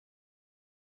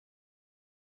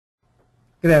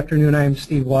Good afternoon, I'm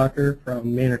Steve Walker from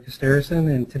Costerisan,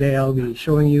 and today I'll be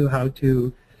showing you how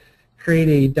to create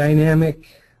a dynamic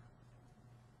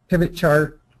pivot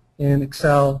chart in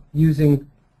Excel using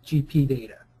GP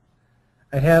data.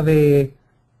 I have a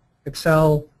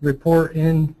Excel report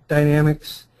in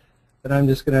Dynamics that I'm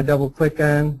just going to double click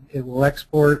on. It will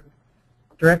export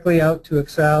directly out to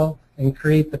Excel and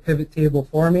create the pivot table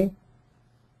for me.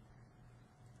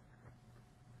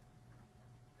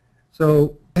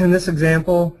 So in this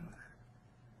example,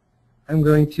 I'm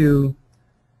going to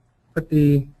put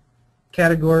the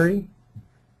category,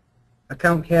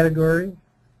 account category,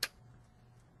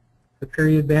 the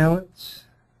period balance,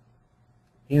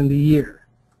 and the year.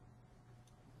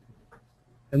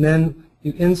 And then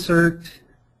you insert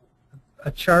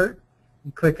a chart.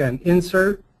 You click on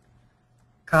Insert,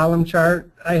 Column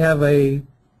Chart. I have a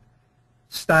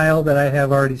style that I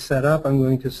have already set up. I'm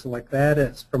going to select that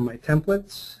as from my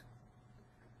templates.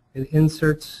 It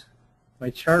inserts my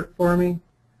chart for me.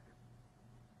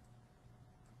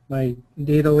 My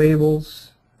data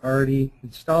labels already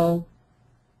installed.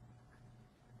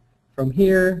 From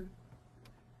here,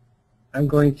 I'm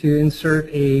going to insert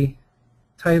a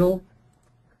title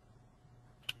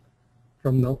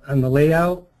on the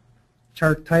layout.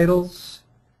 Chart titles.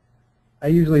 I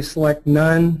usually select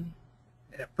none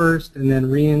at first and then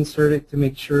reinsert it to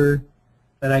make sure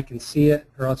that I can see it,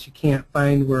 or else you can't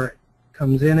find where it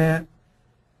comes in at.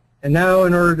 And now,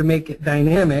 in order to make it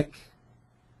dynamic,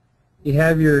 you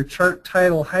have your chart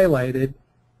title highlighted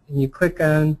and you click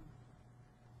on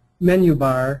menu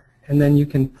bar, and then you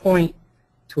can point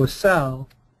to a cell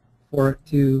for it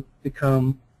to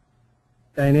become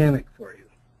dynamic for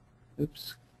you.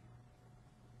 Oops.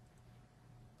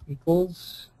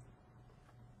 Equals.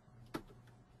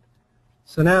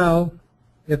 So now,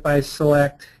 if I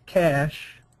select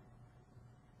cash,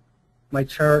 my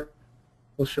chart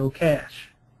will show cash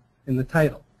in the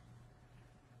title.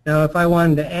 Now, if I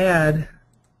wanted to add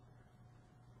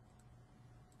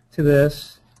to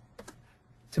this,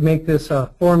 to make this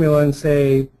a formula and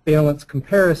say balance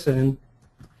comparison,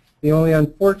 the only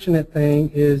unfortunate thing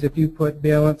is if you put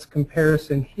balance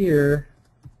comparison here,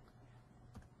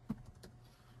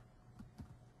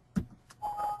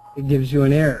 it gives you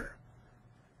an error.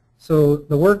 So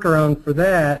the workaround for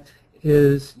that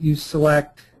is you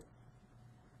select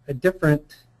a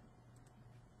different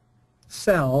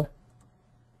cell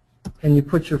and you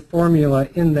put your formula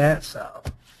in that cell.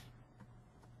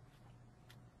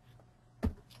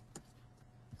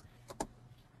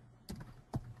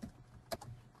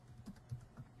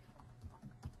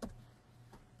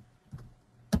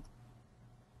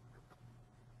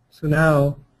 So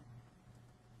now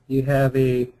you have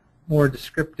a more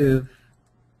descriptive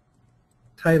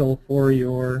title for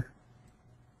your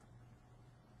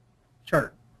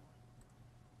chart.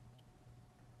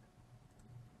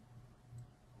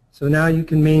 So now you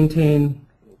can maintain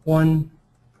one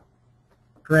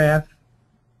graph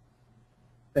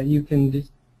that you can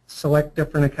select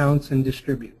different accounts and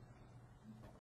distribute.